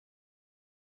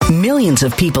Millions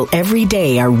of people every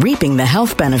day are reaping the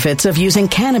health benefits of using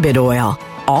cannabis oil,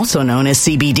 also known as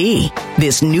CBD.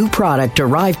 This new product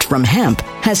derived from hemp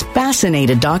has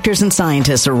fascinated doctors and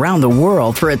scientists around the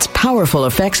world for its powerful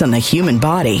effects on the human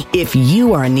body. If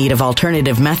you are in need of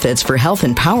alternative methods for health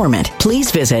empowerment, please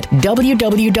visit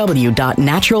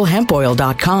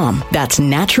www.naturalhempoil.com. That's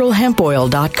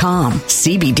naturalhempoil.com.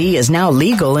 CBD is now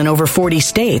legal in over 40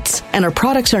 states, and our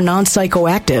products are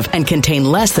non-psychoactive and contain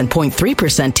less than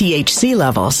 0.3% THC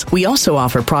levels. We also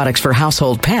offer products for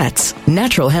household pets.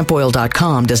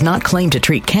 Naturalhempoil.com does not claim to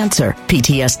treat cancer,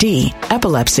 PTSD,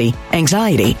 epilepsy,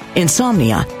 anxiety,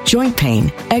 insomnia, joint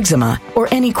pain, eczema, or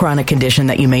any chronic condition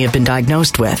that you may have been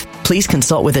diagnosed with. Please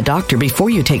consult with a doctor before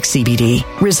you take CBD.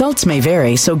 Results may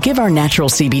vary, so give our natural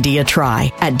CBD a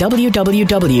try at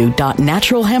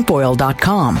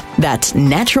www.naturalhempoil.com. That's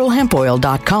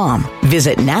naturalhempoil.com.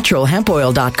 Visit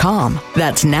naturalhempoil.com.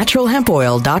 That's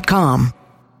naturalhempoil.com.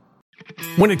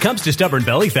 When it comes to stubborn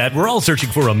belly fat, we're all searching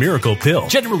for a miracle pill.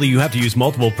 Generally, you have to use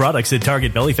multiple products that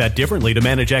target belly fat differently to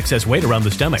manage excess weight around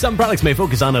the stomach. Some products may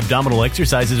focus on abdominal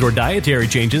exercises or dietary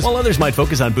changes, while others might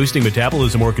focus on boosting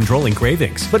metabolism or controlling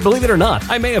cravings. But believe it or not,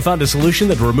 I may have found a solution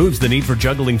that removes the need for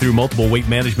juggling through multiple weight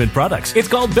management products. It's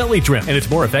called Belly Trim, and it's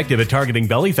more effective at targeting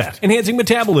belly fat, enhancing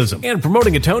metabolism, and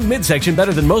promoting a toned midsection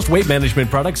better than most weight management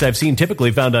products I've seen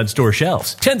typically found on store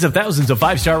shelves. Tens of thousands of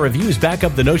 5-star reviews back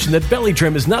up the notion that Belly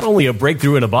Trim is not only a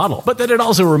breakthrough in a bottle, but that it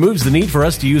also removes the need for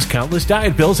us to use countless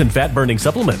diet pills and fat-burning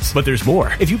supplements. But there's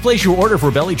more. If you place your order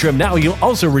for Belly Trim now, you'll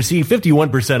also receive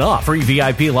 51% off, free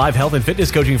VIP live health and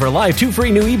fitness coaching for life, 2 free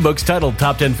new ebooks titled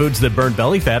Top 10 Foods That Burn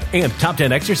Belly Fat and Top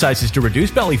 10 Exercises to Reduce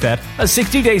Belly Fat, a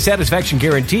 60-day satisfaction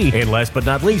guarantee, and last but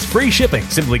not least, free shipping.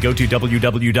 Simply go to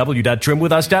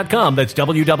www.trimwithus.com. That's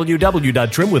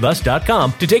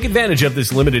www.trimwithus.com to take advantage of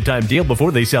this limited time deal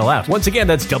before they sell out. Once again,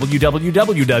 that's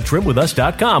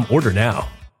www.trimwithus.com. Order now.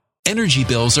 Energy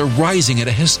bills are rising at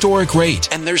a historic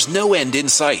rate, and there's no end in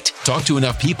sight. Talk to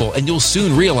enough people, and you'll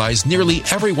soon realize nearly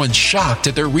everyone's shocked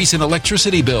at their recent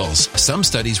electricity bills. Some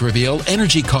studies reveal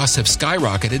energy costs have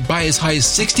skyrocketed by as high as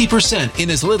 60%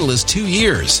 in as little as 2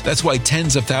 years. That's why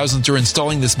tens of thousands are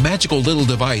installing this magical little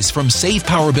device from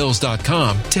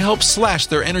SavePowerBills.com to help slash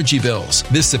their energy bills.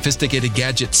 This sophisticated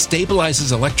gadget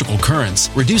stabilizes electrical currents,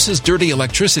 reduces dirty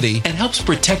electricity, and helps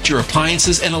protect your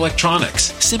appliances and electronics.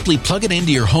 Simply plug it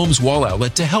into your home's wall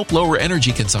outlet to help lower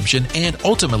energy consumption and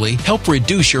ultimately help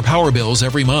reduce your power bills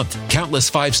every month.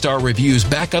 Countless 5-star reviews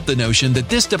back up the notion that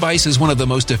this device is one of the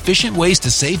most efficient ways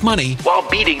to save money while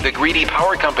beating the greedy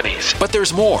power companies. But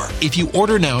there's more. If you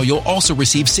order now, you'll also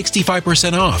receive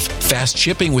 65% off, fast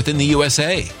shipping within the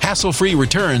USA, hassle-free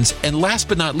returns, and last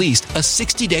but not least, a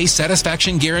 60-day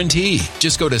satisfaction guarantee.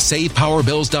 Just go to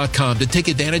SavePowerBills.com to take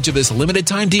advantage of this limited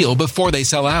time deal before they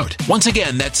sell out. Once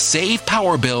again, that's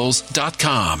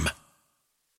SavePowerBills.com.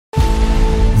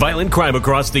 Violent crime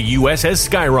across the U.S. has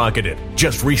skyrocketed.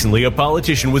 Just recently, a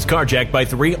politician was carjacked by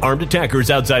 3 armed attackers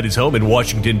outside his home in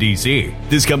Washington, D.C.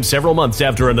 This comes several months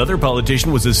after another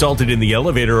politician was assaulted in the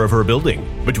elevator of her building.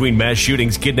 Between mass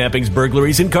shootings, kidnappings,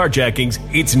 burglaries, and carjackings,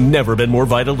 it's never been more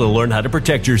vital to learn how to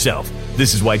protect yourself.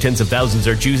 This is why tens of thousands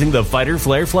are choosing the Fighter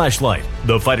Flare flashlight.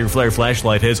 The Fighter Flare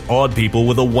flashlight has awed people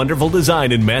with a wonderful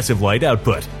design and massive light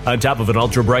output. On top of an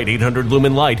ultra-bright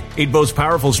 800-lumen light, it boasts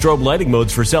powerful strobe lighting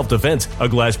modes for self-defense, a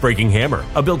glass-breaking hammer,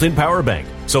 a built-in power bank,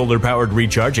 solar-powered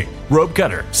recharging, rope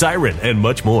cutter, siren, and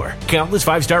much more. Countless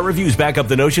 5-star reviews back up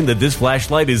the notion that this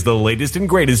flashlight is the latest and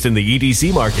greatest in the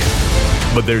EDC market.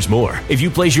 But there's more. If you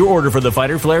place your order for the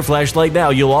Fighter Flare flashlight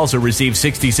now, you'll also receive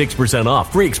 66%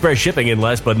 off, free express shipping, and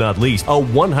last but not least, a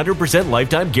 100%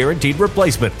 lifetime guaranteed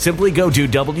replacement. Simply go to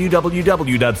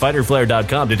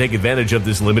www.fighterflare.com to take advantage of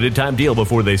this limited time deal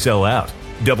before they sell out.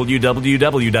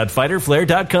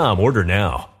 www.fighterflare.com. Order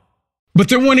now. But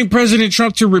they're wanting President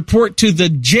Trump to report to the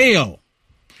jail.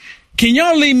 Can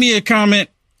y'all leave me a comment?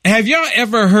 Have y'all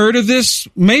ever heard of this?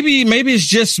 Maybe it's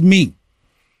just me.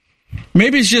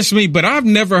 Maybe it's just me, but I've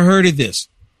never heard of this.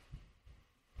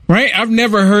 Right? I've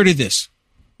never heard of this.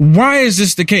 Why is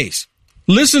this the case?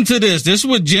 Listen to this. This is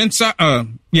what this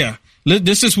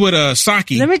is what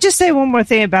Saki. Let me just say one more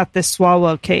thing about this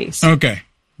Swalwell case. Okay.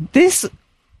 This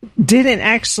didn't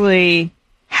actually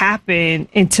happen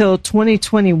until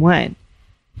 2021.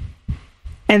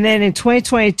 And then in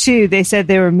 2022, they said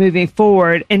they were moving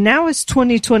forward. And now it's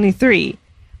 2023.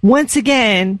 Once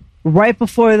again, right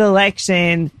before the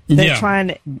election, they're trying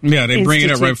to they bring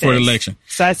it up right before the election.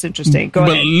 So that's interesting. Go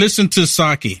ahead. But listen to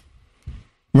Saki,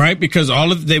 right? Because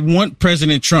they want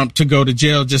President Trump to go to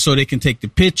jail just so they can take the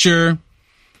picture,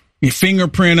 you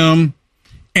fingerprint him.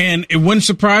 And it wouldn't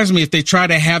surprise me if they try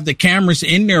to have the cameras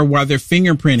in there while they're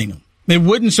fingerprinting him. It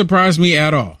wouldn't surprise me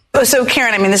at all. So,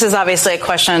 Karen, I mean, this is obviously a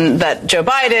question that Joe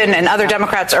Biden and other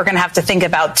Democrats are going to have to think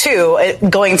about, too,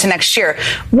 going into next year.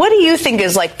 What do you think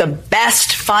is like the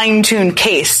best fine-tuned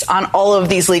case on all of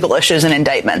these legal issues and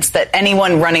indictments that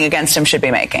anyone running against him should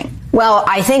be making? Well,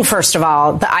 I think, first of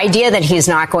all, the idea that he's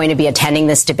not going to be attending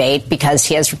this debate because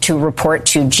he has to report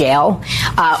to jail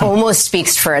almost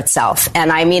speaks for itself. And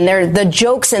I mean, the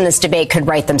jokes in this debate could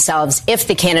write themselves if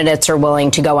the candidates are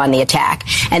willing to go on the attack.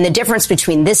 And the difference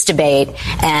between this debate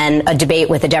and a debate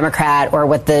with a Democrat or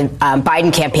what the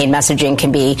Biden campaign messaging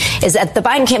can be is that the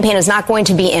Biden campaign is not going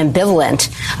to be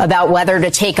ambivalent about whether to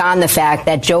take on the fact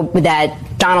that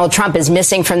Donald Trump is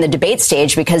missing from the debate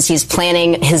stage because he's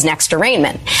planning his next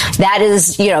arraignment. That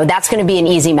is, that's going to be an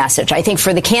easy message. I think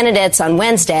for the candidates on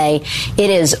Wednesday, it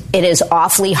is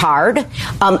awfully hard,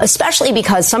 especially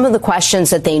because some of the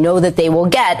questions that they know that they will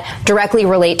get directly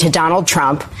relate to Donald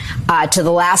Trump, to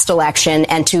the last election,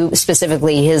 and to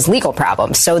specifically his legal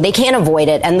problems. So they can't avoid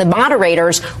it. And the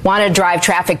moderators want to drive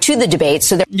traffic to the debate.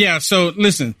 So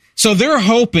listen. So what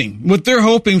they're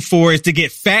hoping for is to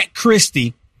get Fat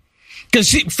Christie.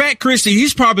 Because Fat Christie,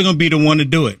 he's probably going to be the one to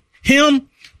do it. Him,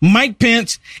 Mike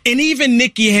Pence, and even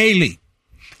Nikki Haley.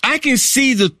 I can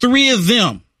see the three of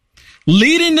them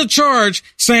leading the charge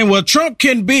saying, well, Trump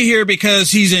can't be here because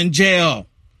he's in jail.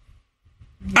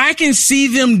 I can see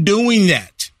them doing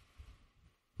that.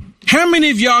 How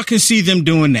many of y'all can see them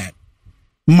doing that?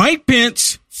 Mike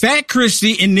Pence, Fat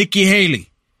Christie, and Nikki Haley.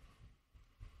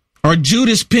 Or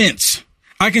Judas Pence.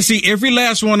 I can see every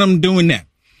last one of them doing that.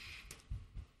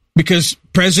 Because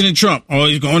President Trump,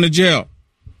 he's going to jail.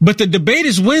 But the debate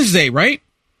is Wednesday, right?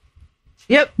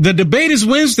 Yep. The debate is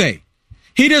Wednesday.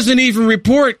 He doesn't even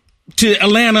report to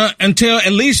Atlanta until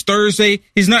at least Thursday.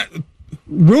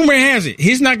 Rumor has it,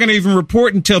 he's not going to even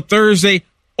report until Thursday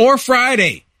or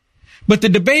Friday. But the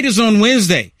debate is on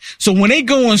Wednesday. So when they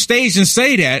go on stage and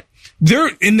say that,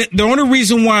 the only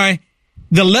reason why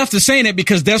the left is saying it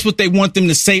because that's what they want them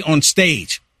to say on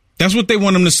stage. That's what they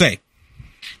want them to say.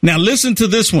 Now, listen to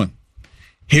this one.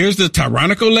 Here's the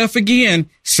tyrannical left again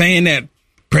saying that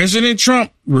President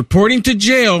Trump reporting to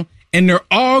jail, and they're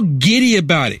all giddy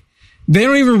about it. They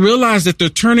don't even realize that they're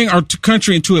turning our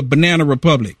country into a banana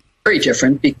republic. Very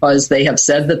different because they have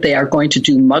said that they are going to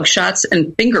do mugshots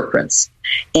and fingerprints.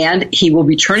 And he will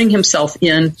be turning himself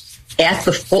in at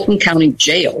the Fulton County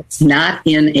Jail, not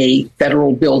in a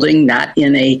federal building, not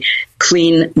in a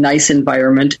clean, nice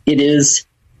environment. It is,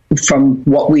 from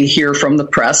what we hear from the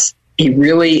press, a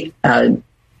really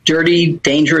dirty,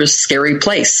 dangerous, scary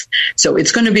place. So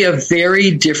it's going to be a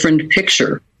very different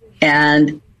picture.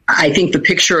 And I think the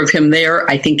picture of him there,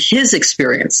 I think his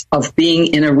experience of being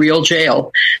in a real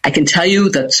jail, I can tell you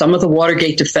that some of the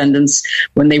Watergate defendants,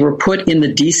 when they were put in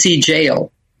the D.C.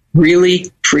 jail,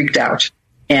 really freaked out.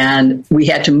 And we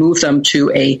had to move them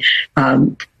to a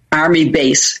Army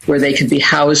base where they could be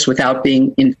housed without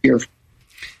being in fear.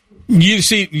 You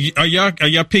see, are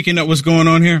y'all picking up what's going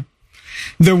on here?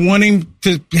 They're wanting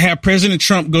to have President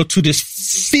Trump go to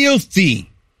this filthy,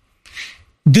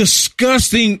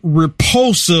 disgusting,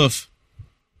 repulsive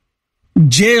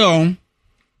jail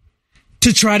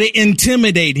to try to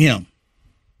intimidate him.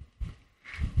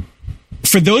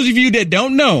 For those of you that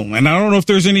don't know, and I don't know if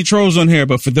there's any trolls on here,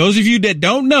 but for those of you that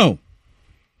don't know,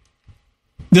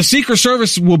 the Secret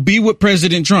Service will be with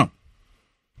President Trump.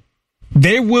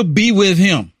 They will be with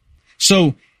him.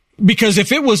 So, because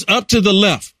if it was up to the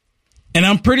left, and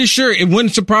I'm pretty sure it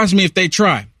wouldn't surprise me if they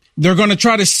try, they're going to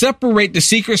try to separate the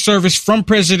Secret Service from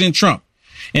President Trump.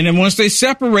 And then once they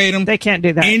separate them, they can't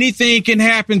do that. Anything can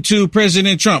happen to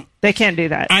President Trump. They can't do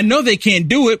that. I know they can't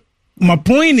do it. My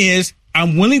point is,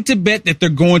 I'm willing to bet that they're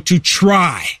going to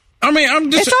try. I mean,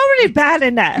 it's already bad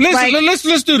enough.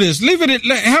 Let's do this. Leave it.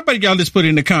 How about y'all just put it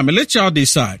in the comment? Let y'all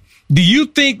decide. Do you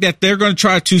think that they're going to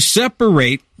try to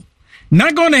separate?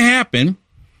 Not going to happen.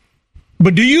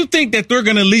 But do you think that they're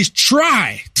going to at least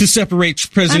try to separate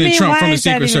President Trump from the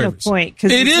Secret Service?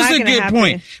 It is a good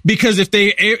point because if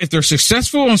they're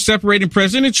successful on separating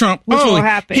President Trump,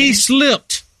 he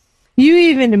slipped. You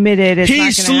even admitted it's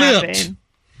not going to happen.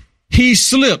 He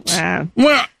slipped. Wow.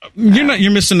 Well,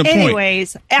 you're missing the point.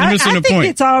 Anyways, I think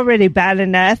it's already bad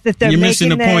enough that they're missing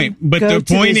the point. But the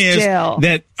point is jail.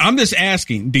 that I'm just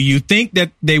asking, do you think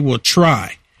that they will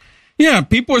try? Yeah,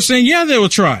 people are saying, yeah, they will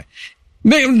try.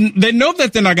 They know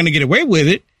that they're not going to get away with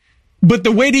it. But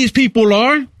the way these people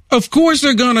are, of course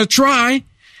they're going to try.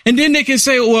 And then they can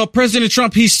say, well, President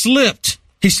Trump, he slipped.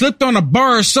 He slipped on a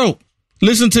bar of soap.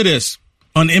 Listen to this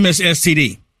on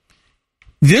MSSTD.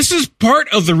 This is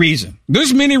part of the reason.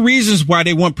 There's many reasons why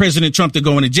they want President Trump to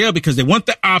go into jail because they want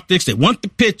the optics. They want the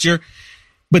picture.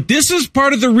 But this is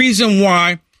part of the reason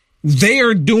why they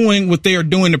are doing what they are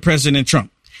doing to President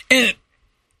Trump.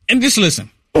 And just listen.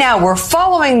 Now we're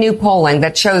following new polling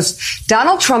that shows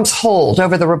Donald Trump's hold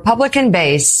over the Republican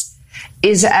base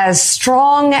is as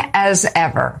strong as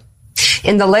ever.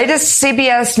 In the latest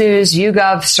CBS News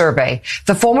YouGov survey,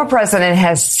 the former president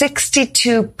has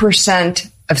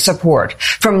 62% of support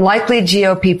from likely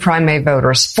GOP primary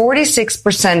voters,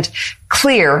 46%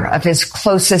 clear of his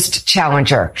closest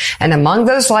challenger. And among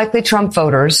those likely Trump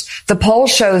voters, the poll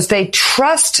shows they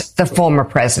trust the former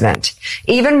president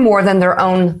even more than their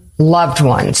own loved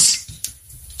ones.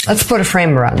 Let's put a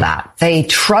frame around that. They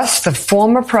trust the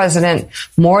former president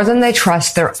more than they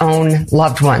trust their own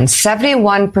loved ones.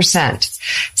 71%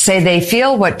 say they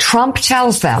feel what Trump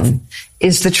tells them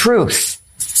is the truth.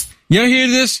 Y'all hear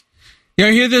this? Y'all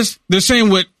hear this? They're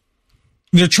saying what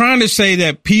they're trying to say,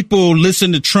 that people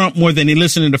listen to Trump more than they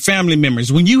listen to the family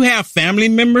members. When you have family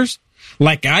members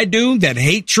like I do that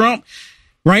hate Trump,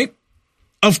 right?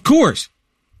 Of course,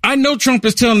 I know Trump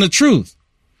is telling the truth.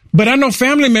 But I know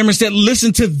family members that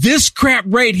listen to this crap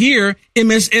right here,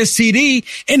 MSSTD,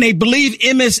 and they believe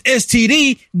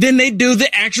MSSTD than they do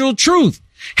the actual truth.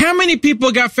 How many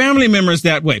people got family members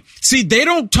that way? See, they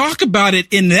don't talk about it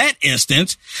in that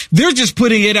instance. They're just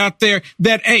putting it out there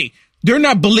that, hey, they're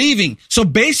not believing. So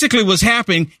basically what's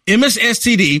happening,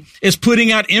 MSSTD is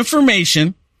putting out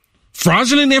information,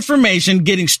 fraudulent information,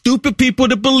 getting stupid people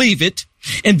to believe it.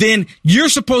 And then you're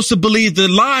supposed to believe the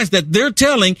lies that they're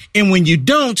telling. And when you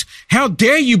don't, how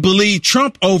dare you believe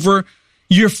Trump over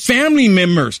your family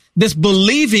members that's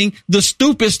believing the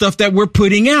stupid stuff that we're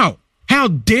putting out? How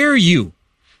dare you?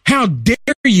 How dare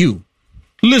you?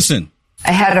 Listen.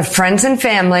 Ahead of friends and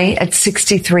family at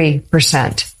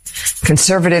 63%.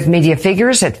 Conservative media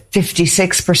figures at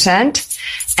 56%.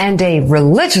 And a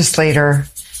religious leader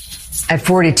at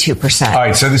 42%. All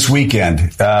right. So this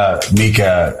weekend,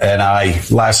 Mika and I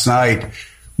last night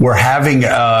were having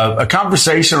a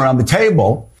conversation around the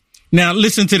table. Now,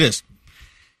 listen to this.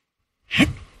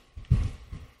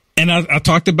 And I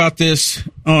talked about this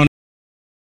on.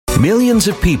 Millions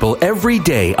of people every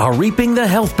day are reaping the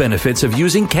health benefits of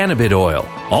using cannabis oil,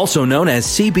 also known as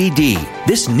CBD.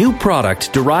 This new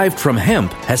product derived from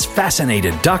hemp has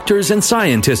fascinated doctors and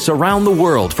scientists around the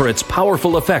world for its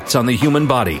powerful effects on the human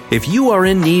body. If you are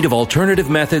in need of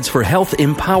alternative methods for health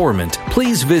empowerment,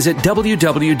 please visit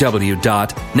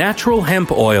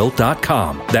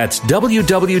www.naturalhempoil.com. That's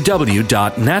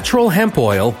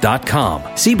www.naturalhempoil.com.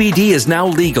 CBD is now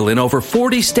legal in over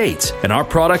 40 states, and our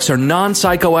products are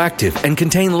non-psychoactive and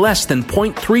contain less than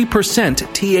 0.3%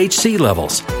 THC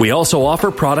levels. We also offer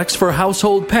products for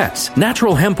household pets.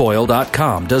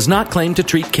 NaturalHempOil.com does not claim to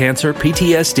treat cancer,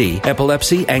 PTSD,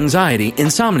 epilepsy, anxiety,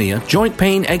 insomnia, joint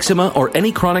pain, eczema, or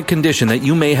any chronic condition that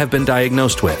you may have been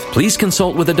diagnosed with. Please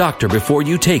consult with a doctor before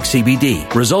you take CBD.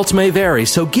 Results may vary,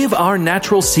 so give our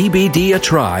natural CBD a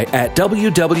try at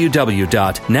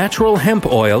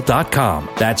www.naturalhempoil.com.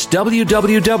 That's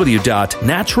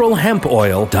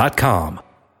www.naturalhempoil.com.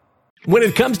 When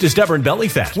it comes to stubborn belly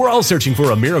fat, we're all searching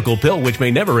for a miracle pill which may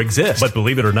never exist. But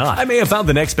believe it or not, I may have found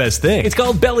the next best thing. It's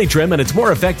called Belly Trim, and it's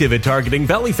more effective at targeting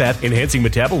belly fat, enhancing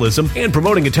metabolism, and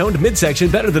promoting a toned midsection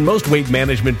better than most weight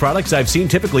management products I've seen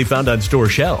typically found on store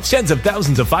shelves. Tens of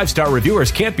thousands of 5-star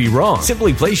reviewers can't be wrong.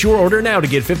 Simply place your order now to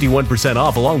get 51%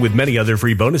 off along with many other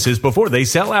free bonuses before they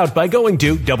sell out by going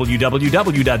to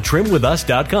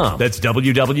www.trimwithus.com. That's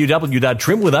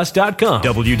www.trimwithus.com.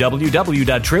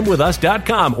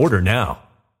 www.trimwithus.com. Order now.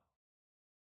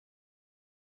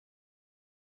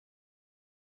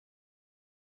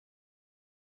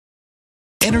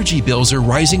 Energy bills are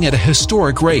rising at a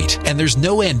historic rate, and there's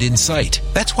no end in sight.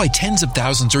 That's why tens of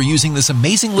thousands are using this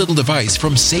amazing little device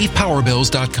from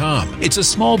SavePowerBills.com. It's a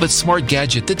small but smart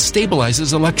gadget that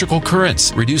stabilizes electrical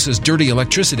currents, reduces dirty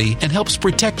electricity, and helps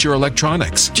protect your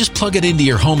electronics. Just plug it into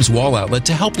your home's wall outlet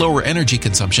to help lower energy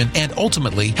consumption and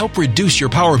ultimately help reduce your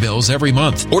power bills every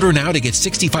month. Order now to get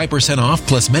 65% off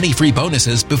plus many free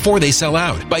bonuses before they sell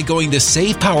out by going to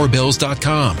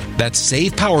SavePowerBills.com. That's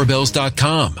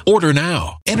SavePowerBills.com. Order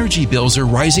now. Energy bills are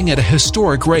rising at a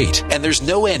historic rate, and there's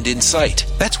no end in sight.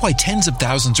 That's why tens of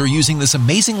thousands are using this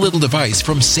amazing little device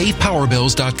from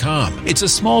SavePowerBills.com. It's a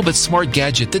small but smart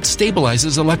gadget that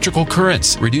stabilizes electrical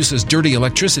currents, reduces dirty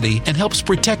electricity, and helps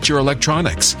protect your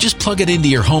electronics. Just plug it into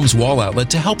your home's wall outlet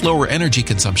to help lower energy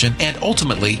consumption and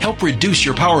ultimately help reduce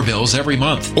your power bills every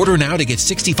month. Order now to get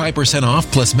 65%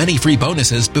 off plus many free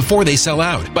bonuses before they sell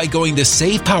out by going to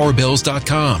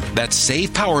SavePowerBills.com. That's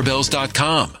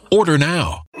SavePowerBills.com. Order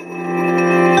now.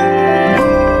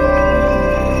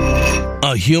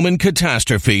 A human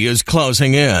catastrophe is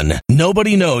closing in.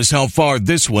 Nobody knows how far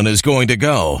this one is going to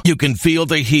go. You can feel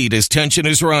the heat as tension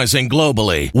is rising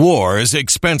globally. War is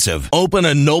expensive. Open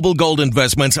a Noble Gold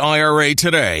Investments IRA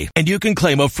today, and you can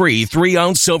claim a free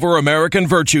 3-ounce silver American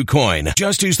Virtue coin.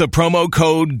 Just use the promo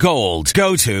code GOLD.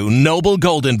 Go to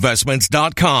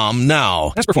noblegoldinvestments.com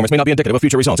now. Past performance may not be indicative of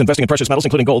future results. Investing in precious metals,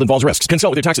 including gold, involves risks.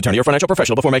 Consult with your tax attorney or financial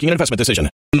professional before making an investment decision.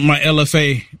 My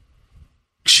LFA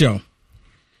show,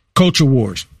 Culture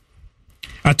Wars,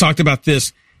 I talked about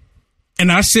this,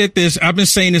 and I said this, I've been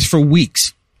saying this for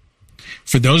weeks.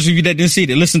 For those of you that didn't see it,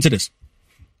 listen to this.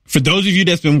 For those of you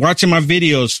that's been watching my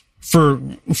videos for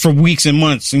weeks and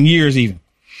months and years even,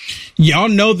 y'all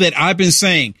know that I've been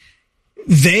saying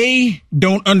they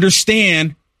don't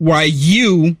understand why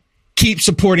you keep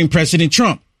supporting President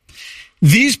Trump.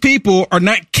 These people are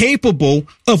not capable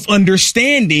of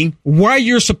understanding why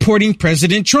you're supporting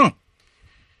President Trump.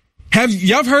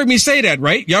 Y'all heard me say that,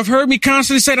 right? Y'all have heard me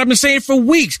constantly say that. I've been saying it for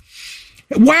weeks.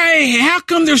 Why? How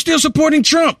come they're still supporting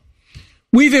Trump?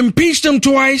 We've impeached him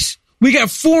twice. We got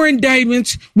 4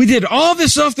 indictments. We did all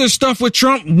this other stuff with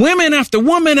Trump, women after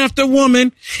woman after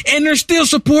woman, and they're still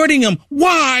supporting him.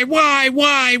 Why?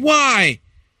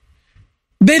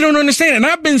 They don't understand. And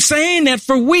I've been saying that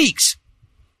for weeks.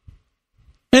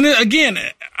 And again,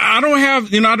 I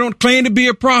don't claim to be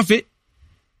a prophet.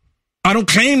 I don't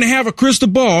claim to have a crystal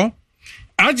ball.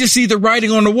 I just see the writing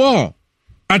on the wall.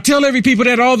 I tell every people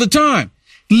that all the time.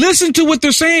 Listen to what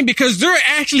they're saying, because they're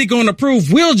actually going to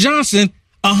prove Will Johnson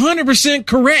 100%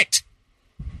 correct.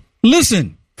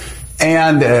 Listen.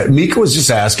 And Mika was just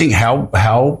asking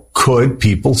how could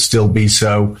people still be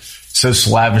so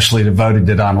slavishly devoted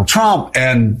to Donald Trump?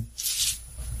 And,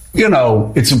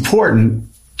 it's important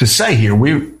to say here,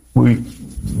 we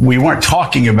weren't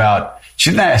talking about,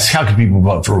 she didn't ask how can people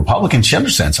vote for Republican. She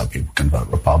understands how people can vote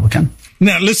Republican.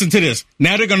 Now, listen to this.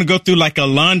 Now they're going to go through like a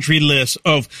laundry list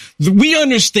of, we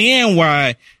understand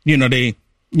why, they,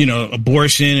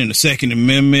 abortion and the Second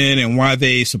Amendment and why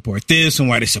they support this and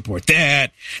why they support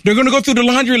that. They're going to go through the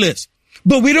laundry list.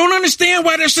 But we don't understand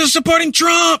why they're still supporting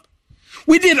Trump.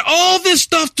 We did all this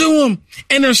stuff to him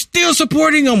and they're still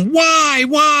supporting him.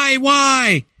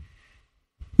 Why?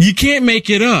 You can't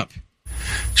make it up.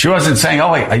 She wasn't saying,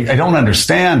 I don't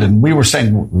understand. And we weren't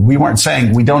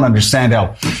saying we don't understand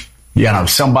how,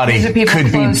 somebody could be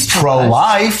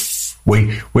pro-life.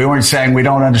 We weren't saying we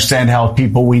don't understand how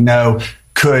people we know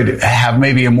could have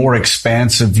maybe a more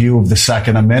expansive view of the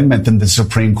Second Amendment than the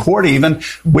Supreme Court even.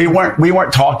 We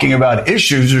weren't talking about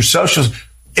issues or socials.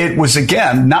 It was,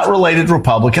 again, not related to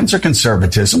Republicans or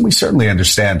conservatism. We certainly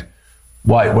understand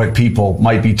what people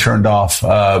might be turned off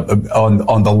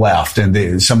on the left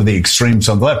and some of the extremes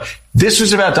on the left. This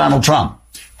was about Donald Trump.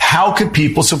 How could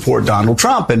people support Donald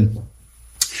Trump? And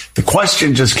the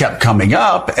question just kept coming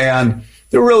up, and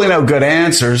there were really no good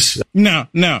answers. No.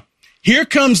 Here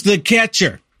comes the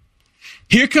catcher.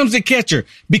 Because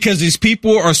these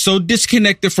people are so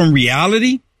disconnected from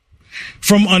reality,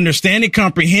 from understanding,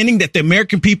 comprehending that the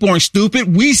American people aren't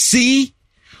stupid. We see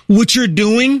what you're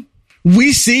doing.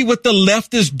 We see what the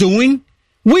left is doing.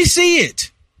 We see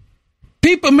it.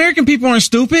 American people aren't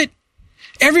stupid.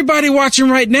 Everybody watching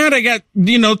right now, they got,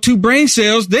 2 brain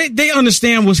cells. They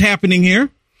understand what's happening here.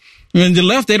 And the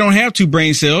left, they don't have 2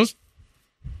 brain cells.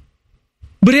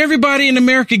 But everybody in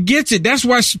America gets it. That's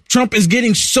why Trump is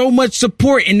getting so much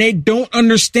support, and they don't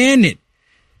understand it.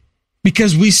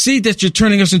 Because we see that you're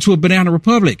turning us into a banana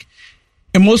republic.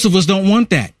 And most of us don't want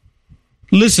that.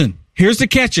 Listen, here's the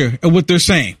catcher of what they're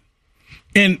saying.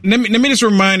 And let me just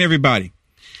remind everybody,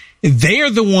 they are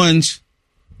the ones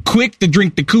quick to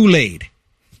drink the Kool-Aid.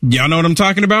 Y'all know what I'm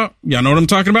talking about?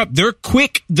 They're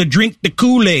quick to drink the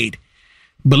Kool-Aid.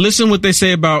 But listen what they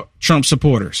say about Trump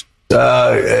supporters.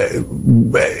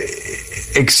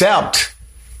 Except,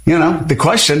 the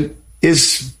question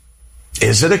is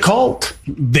it a cult?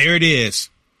 There it is.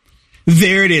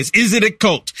 Is it a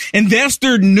cult? And that's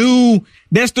their new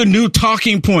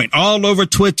talking point all over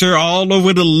Twitter, all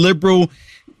over the liberal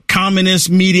communist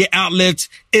media outlets.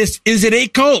 Is it a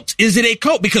cult? Is it a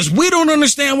cult? Because we don't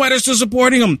understand why they're still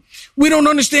supporting them. We don't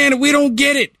understand it. We don't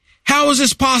get it. How is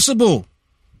this possible?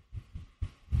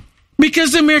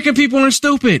 Because the American people aren't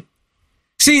stupid.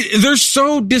 See, they're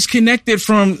so disconnected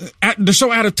they're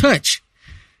so out of touch.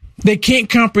 They can't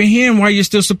comprehend why you're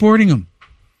still supporting them.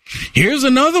 Here's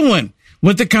another one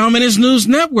with the Communist News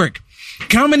Network.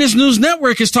 Communist News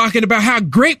Network is talking about how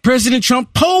great President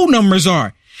Trump poll numbers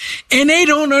are. And they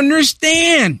don't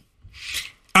understand.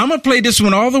 I'm going to play this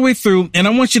one all the way through, and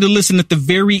I want you to listen at the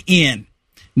very end.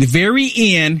 The very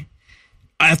end,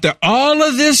 after all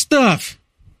of this stuff,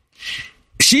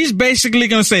 she's basically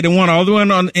going to say, the one all the way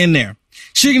on in there,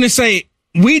 she's going to say,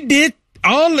 we did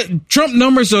all the Trump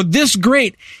numbers are this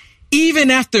great,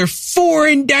 even after 4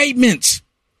 indictments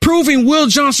proving Will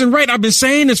Johnson right. I've been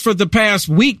saying this for the past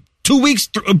week, 2 weeks,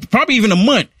 probably even a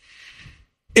month.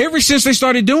 Ever since they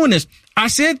started doing this, I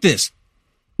said this.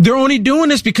 They're only doing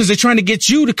this because they're trying to get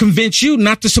you to convince you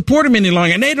not to support him any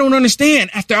longer. And they don't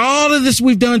understand. After all of this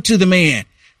we've done to the man,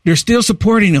 they're still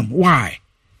supporting him. Why?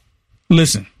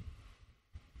 Listen.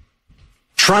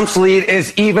 Trump's lead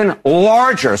is even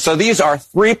larger. So these are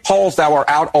 3 polls that were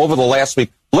out over the last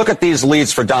week. Look at these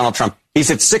leads for Donald Trump. He's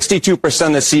at 62%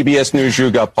 in the CBS News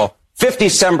YouGov poll,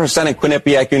 57% in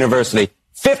Quinnipiac University,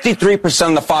 53%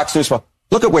 in the Fox News poll.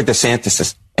 Look at where DeSantis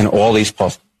is in all these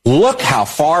polls. Look how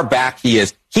far back he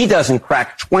is. He doesn't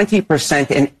crack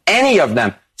 20% in any of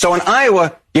them. So in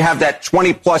Iowa, you have that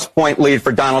 20-plus point lead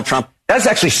for Donald Trump. That's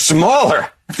actually smaller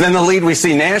than the lead we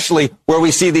see nationally, where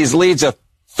we see these leads of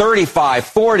 35,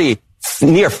 40,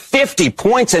 near 50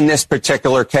 points in this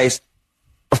particular case.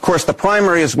 Of course, the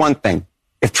primary is one thing.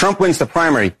 If Trump wins the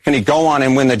primary, can he go on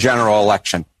and win the general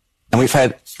election? And we've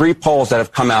had 3 polls that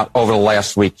have come out over the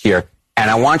last week here. And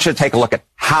I want you to take a look at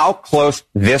how close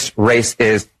this race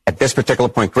is at this particular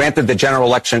point. Granted, the general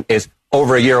election is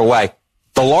over a year away.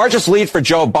 The largest lead for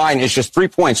Joe Biden is just 3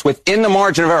 points within the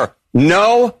margin of error.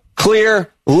 No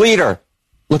clear leader.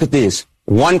 Look at these.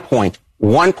 1 point,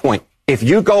 1 point. If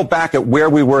you go back at where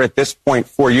we were at this point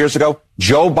 4 years ago,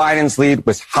 Joe Biden's lead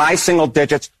was high single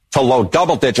digits to low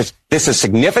double digits. This is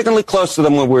significantly closer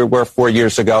than where we were 4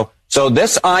 years ago. So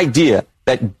this idea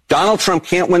that Donald Trump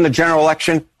can't win the general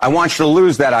election, I want you to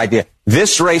lose that idea.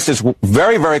 This race is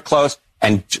very, very close,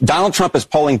 and Donald Trump is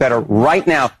polling better right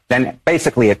now than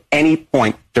basically at any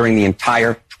point during the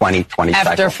entire 2020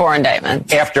 cycle. After 4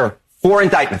 indictments. After 4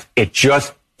 indictments. It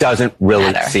just doesn't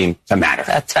really seem to matter.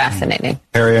 That's fascinating.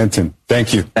 Harry Enton,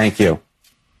 thank you. Thank you.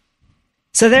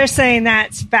 So they're saying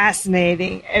that's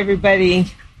fascinating. Everybody,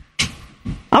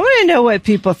 I want to know what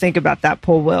people think about that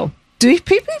poll, Will. Do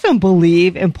people even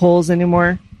believe in polls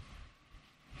anymore?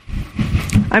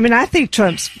 I mean, I think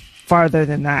Trump's farther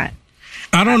than that.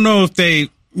 I don't know if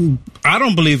I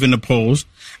don't believe in the polls.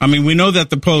 I mean, we know that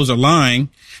the polls are lying.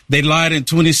 They lied in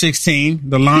 2016.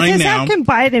 They're lying because now. How can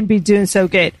Biden be doing so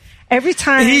good? Every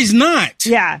time. He's not.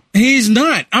 Yeah. He's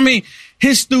not. I mean,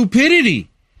 his stupidity.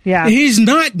 Yeah. He's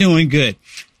not doing good.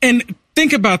 And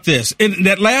think about this. In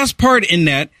that last part in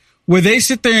that, where they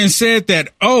sit there and said that,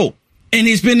 oh, and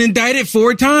he's been indicted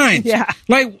 4 times. Yeah.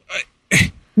 Like,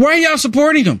 why are y'all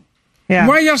supporting him? Yeah.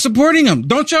 Why are y'all supporting him?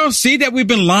 Don't y'all see that we've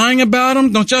been lying about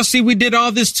him? Don't y'all see we did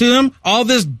all this to him? All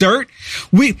this dirt?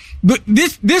 But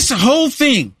this whole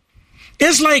thing,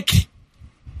 it's like,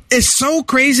 it's so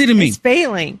crazy to me. It's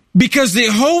failing. Because the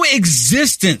whole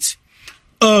existence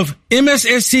of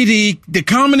MSSCD, the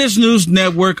Communist News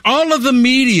Network, all of the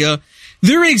media,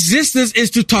 their existence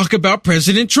is to talk about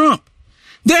President Trump.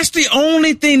 That's the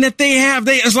only thing that they have.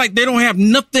 It's like they don't have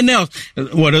nothing else.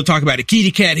 Well, they'll talk about the kitty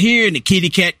cat here and the kitty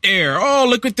cat there. Oh,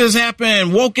 look what this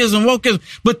happened. Wokeism.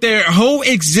 But their whole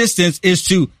existence is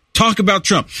to talk about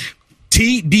Trump.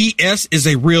 TDS is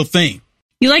a real thing.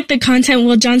 You like the content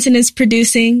Will Johnson is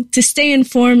producing? To stay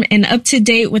informed and up to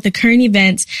date with the current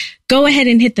events, go ahead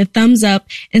and hit the thumbs up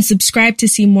and subscribe to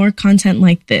see more content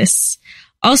like this.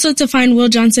 Also, to find Will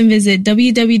Johnson, visit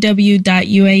www.uaf.media.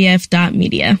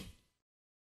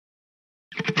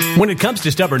 When it comes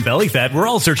to stubborn belly fat, we're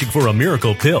all searching for a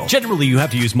miracle pill. Generally, you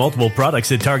have to use multiple products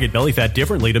that target belly fat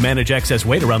differently to manage excess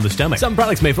weight around the stomach. Some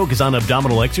products may focus on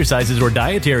abdominal exercises or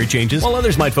dietary changes, while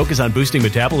others might focus on boosting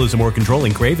metabolism or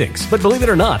controlling cravings. But believe it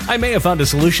or not, I may have found a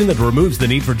solution that removes the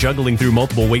need for juggling through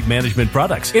multiple weight management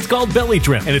products. It's called Belly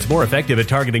Trim, and it's more effective at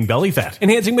targeting belly fat,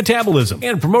 enhancing metabolism,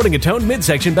 and promoting a toned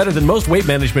midsection better than most weight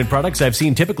management products I've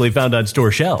seen typically found on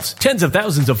store shelves. Tens of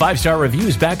thousands of 5-star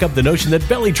reviews back up the notion that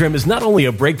Belly Trim is not only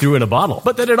a breakthrough in a bottle,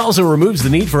 but that it also removes the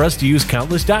need for us to use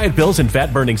countless diet pills and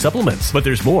fat-burning supplements. But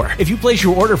there's more. If you place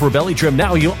your order for Belly Trim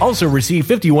now, you'll also receive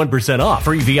 51% off,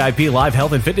 free VIP live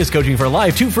health and fitness coaching for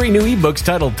life, 2 free new ebooks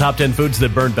titled Top 10 Foods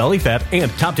That Burn Belly Fat and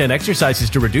Top 10 Exercises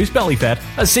to Reduce Belly Fat,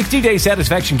 a 60-day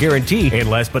satisfaction guarantee, and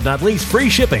last but not least, free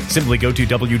shipping. Simply go to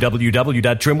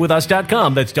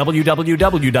www.trimwithus.com. That's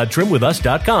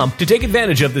www.trimwithus.com to take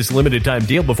advantage of this limited time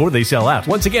deal before they sell out.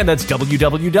 Once again, that's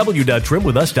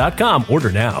www.trimwithus.com.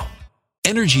 Order now.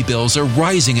 Energy bills are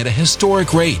rising at a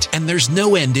historic rate, and there's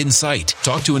no end in sight.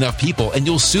 Talk to enough people, and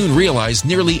you'll soon realize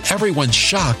nearly everyone's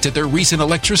shocked at their recent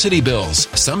electricity bills.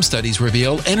 Some studies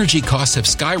reveal energy costs have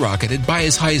skyrocketed by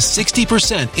as high as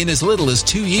 60% in as little as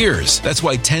 2 years. That's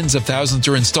why tens of thousands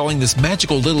are installing this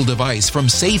magical little device from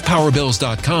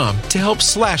SavePowerBills.com to help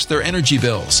slash their energy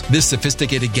bills. This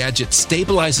sophisticated gadget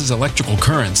stabilizes electrical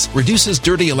currents, reduces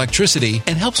dirty electricity,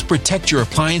 and helps protect your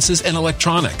appliances and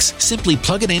electronics. Simply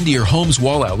plug it into your home's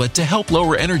wall outlet to help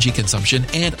lower energy consumption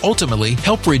and ultimately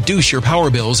help reduce your power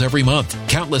bills every month.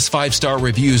 Countless 5-star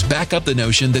reviews back up the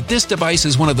notion that this device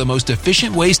is one of the most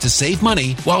efficient ways to save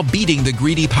money while beating the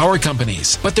greedy power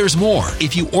companies. But there's more.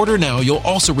 If you order now, you'll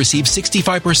also receive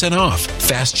 65% off,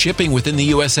 fast shipping within the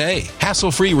USA,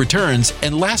 hassle-free returns,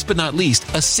 and last but not least,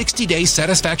 a 60-day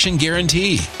satisfaction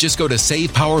guarantee. Just go to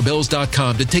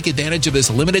SavePowerBills.com to take advantage of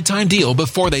this limited time deal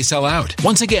before they sell out.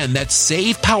 Once again, that's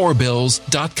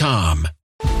SavePowerBills.com.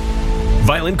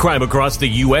 Violent crime across the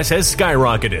U.S. has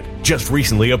skyrocketed. Just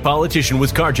recently, a politician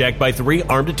was carjacked by 3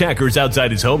 armed attackers outside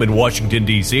his home in Washington,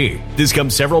 D.C. This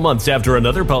comes several months after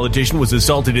another politician was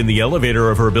assaulted in the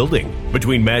elevator of her building.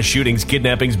 Between mass shootings,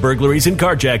 kidnappings, burglaries, and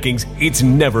carjackings, it's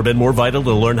never been more vital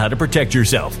to learn how to protect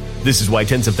yourself. This is why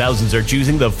tens of thousands are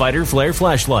choosing the Fighter Flare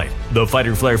flashlight. The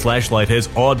Fighter Flare flashlight has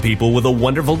awed people with a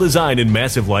wonderful design and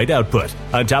massive light output.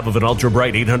 On top of an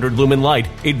ultra-bright 800-lumen light,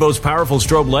 it boasts powerful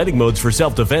strobe lighting modes for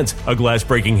self-defense, a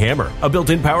glass-breaking hammer, a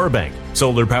built-in power bank,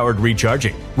 solar-powered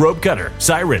recharging, rope cutter,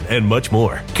 siren, and much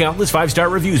more. Countless 5-star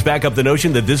reviews back up the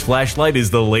notion that this flashlight is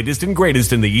the latest and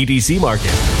greatest in the EDC market.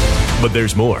 But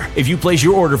there's more. If you place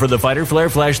your order for the Fighter Flare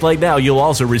flashlight now, you'll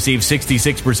also receive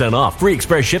 66% off, free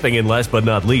express shipping, and last but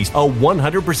not least, a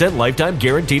 100% lifetime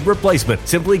guaranteed replacement.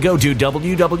 Simply go to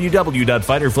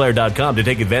www.fighterflare.com to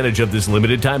take advantage of this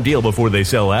limited time deal before they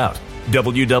sell out.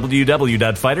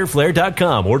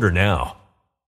 www.fighterflare.com. Order now.